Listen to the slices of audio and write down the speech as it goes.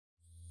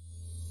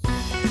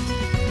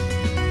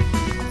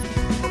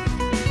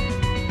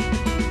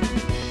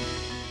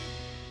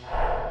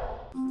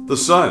The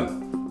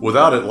sun.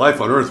 Without it,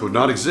 life on Earth would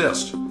not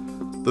exist.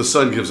 The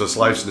sun gives us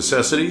life's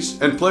necessities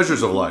and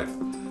pleasures of life.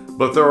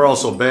 But there are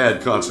also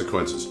bad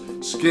consequences.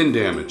 Skin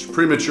damage,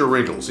 premature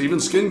wrinkles, even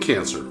skin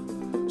cancer.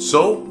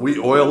 So we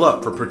oil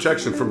up for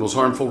protection from those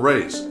harmful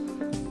rays.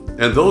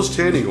 And those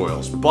tanning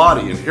oils,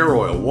 body and hair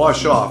oil,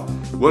 wash off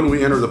when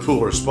we enter the pool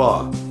or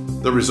spa.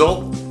 The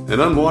result? An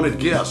unwanted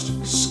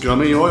guest,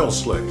 scummy oil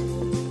slick.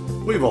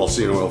 We've all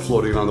seen oil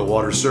floating on the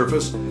water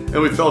surface,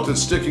 and we felt it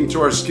sticking to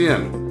our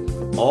skin.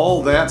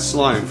 All that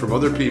slime from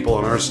other people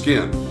on our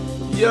skin.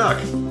 Yuck!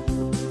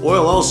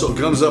 Oil also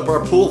gums up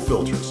our pool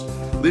filters,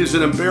 leaves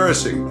an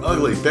embarrassing,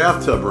 ugly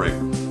bathtub ring,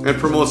 and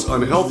promotes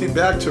unhealthy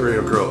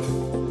bacterial growth.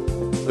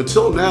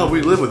 Until now,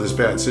 we live with this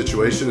bad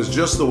situation as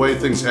just the way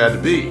things had to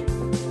be.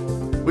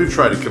 We've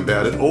tried to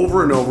combat it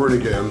over and over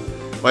and again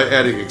by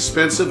adding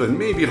expensive and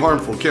maybe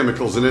harmful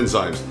chemicals and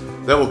enzymes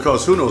that will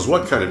cause who knows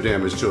what kind of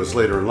damage to us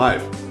later in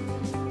life.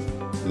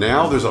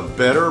 Now there's a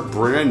better,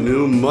 brand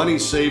new,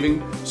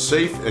 money-saving,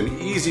 safe, and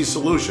easy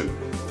solution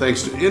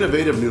thanks to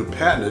innovative new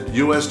patented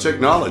U.S.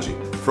 technology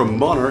from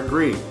Monarch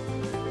Green.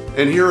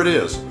 And here it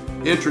is,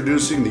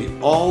 introducing the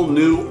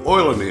all-new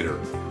Oilinator,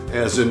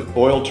 as in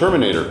oil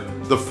terminator,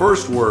 the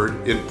first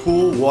word in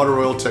pool water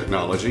oil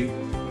technology,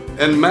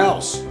 and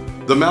mouse,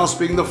 the mouse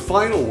being the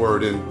final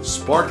word in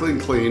sparkling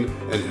clean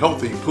and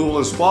healthy pool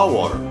and spa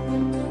water.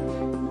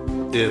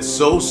 It's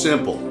so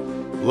simple,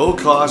 low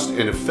cost,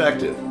 and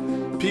effective.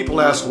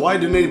 People ask, why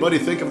didn't anybody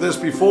think of this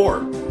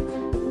before?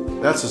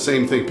 That's the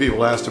same thing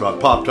people asked about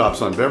pop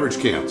tops on beverage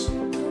cans.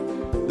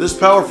 This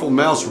powerful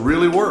mouse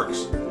really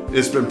works.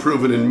 It's been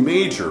proven in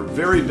major,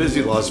 very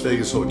busy Las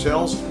Vegas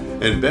hotels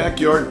and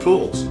backyard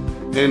pools.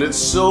 And it's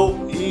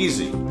so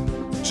easy.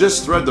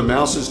 Just thread the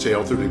mouse's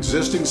tail through an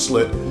existing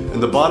slit in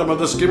the bottom of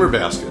the skimmer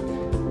basket.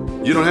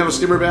 You don't have a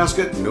skimmer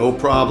basket? No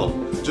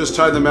problem. Just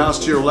tie the mouse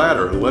to your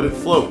ladder and let it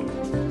float.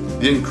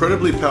 The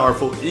incredibly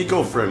powerful,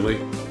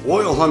 eco-friendly,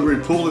 oil-hungry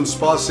pool and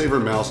spa saver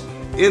mouse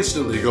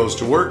instantly goes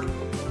to work,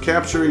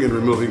 capturing and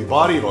removing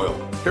body oil,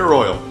 hair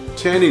oil,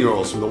 tanning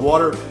oils from the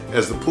water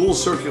as the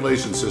pool's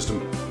circulation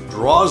system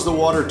draws the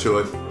water to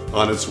it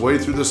on its way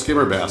through the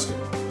skimmer basket.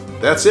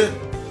 That's it.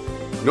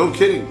 No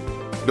kidding.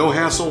 No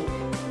hassle.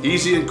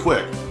 Easy and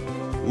quick.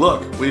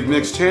 Look, we've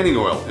mixed tanning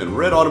oil and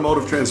red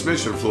automotive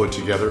transmission fluid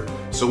together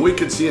so we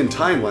could see in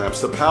time-lapse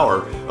the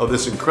power of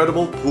this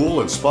incredible pool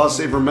and spa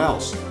saver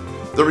mouse.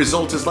 The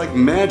result is like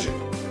magic.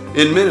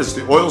 In minutes,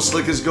 the oil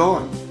slick is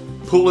gone.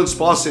 Pool and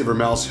Spa Saver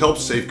Mouse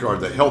helps safeguard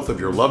the health of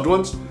your loved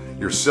ones,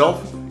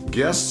 yourself,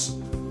 guests,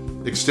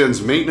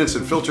 extends maintenance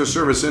and filter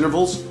service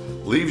intervals,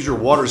 leaves your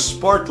water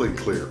sparkling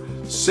clear,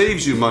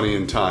 saves you money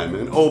and time,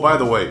 and oh, by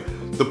the way,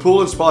 the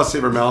Pool and Spa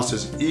Saver Mouse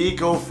is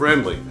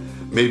eco-friendly,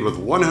 made with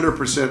 100%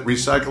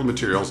 recycled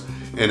materials,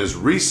 and is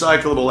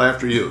recyclable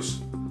after use.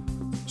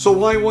 So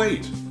why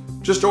wait?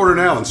 Just order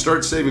now and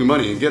start saving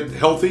money and get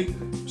healthy,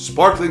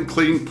 sparkling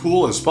clean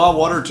pool and spa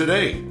water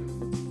today.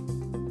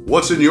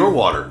 What's in your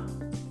water?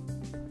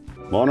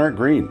 Monarch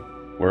Green,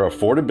 where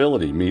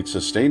affordability meets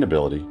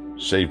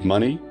sustainability. Save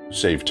money,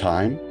 save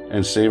time,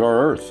 and save our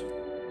Earth.